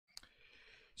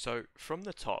So from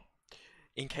the top,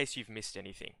 in case you've missed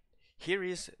anything, here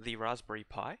is the Raspberry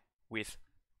Pi with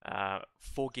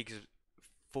 4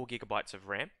 gigabytes of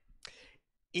RAM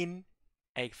in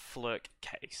a Flirk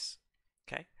case.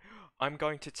 Okay, I'm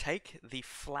going to take the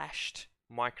flashed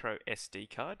micro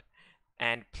SD card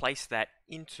and place that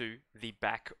into the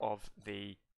back of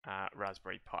the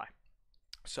Raspberry Pi.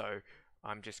 So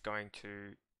I'm just going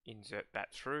to insert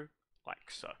that through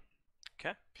like so.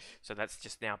 Okay, so that's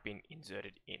just now been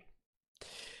inserted in.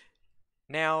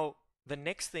 Now, the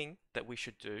next thing that we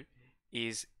should do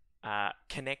is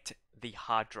connect the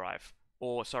hard drive,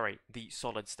 or sorry, the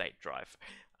solid state drive.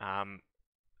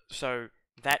 So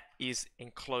that is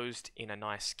enclosed in a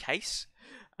nice case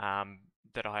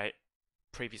that I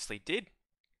previously did,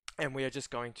 and we are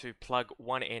just going to plug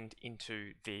one end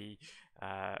into the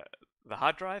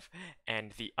hard drive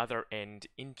and the other end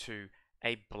into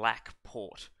a black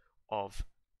port of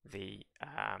the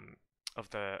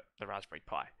Raspberry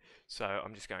Pi. So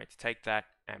I'm just going to take that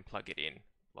and plug it in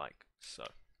like so.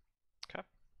 Okay.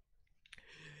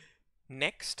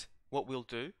 Next, what we'll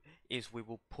do is we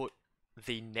will put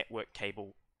the network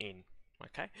cable in.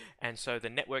 Okay, and so the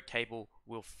network cable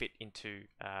will fit into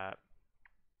that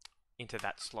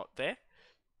slot there.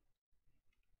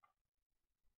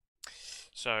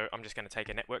 So I'm just going to take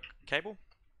a network cable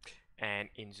and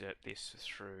insert this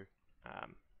through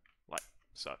like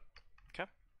so. Okay.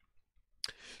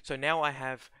 So now I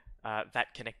have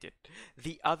that connected.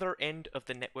 The other end of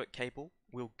the network cable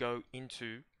will go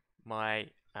into my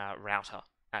router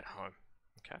at home.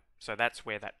 Okay. So that's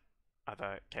where that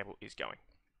other cable is going.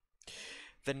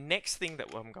 The next thing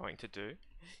that I'm going to do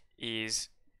is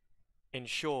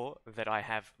ensure that I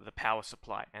have the power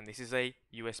supply, and this is a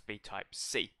USB type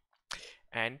C.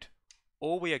 And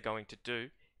all we are going to do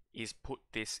is put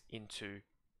this into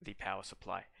the power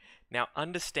supply. Now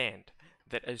understand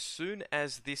that as soon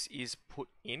as this is put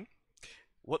in,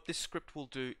 what this script will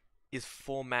do is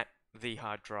format the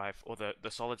hard drive or the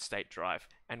solid state drive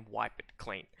and wipe it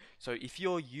clean. So if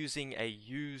you're using a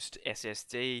used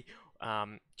SSD,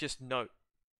 just note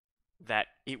that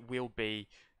it will be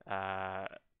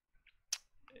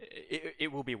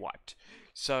it will be wiped.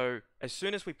 So as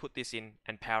soon as we put this in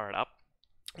and power it up,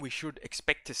 we should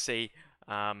expect to see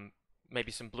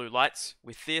maybe some blue lights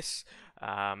with this,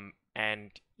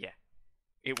 and yeah,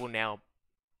 it will now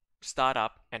start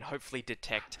up and hopefully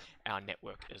detect our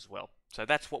network as well. So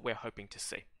that's what we're hoping to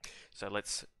see. So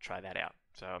let's try that out.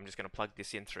 So I'm just going to plug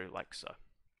this in through like so.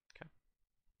 Okay.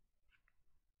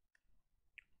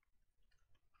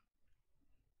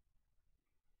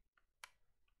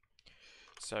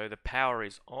 So the power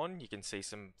is on. You can see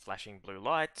some flashing blue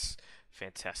lights.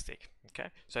 Fantastic.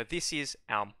 Okay. So this is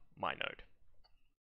our myNode.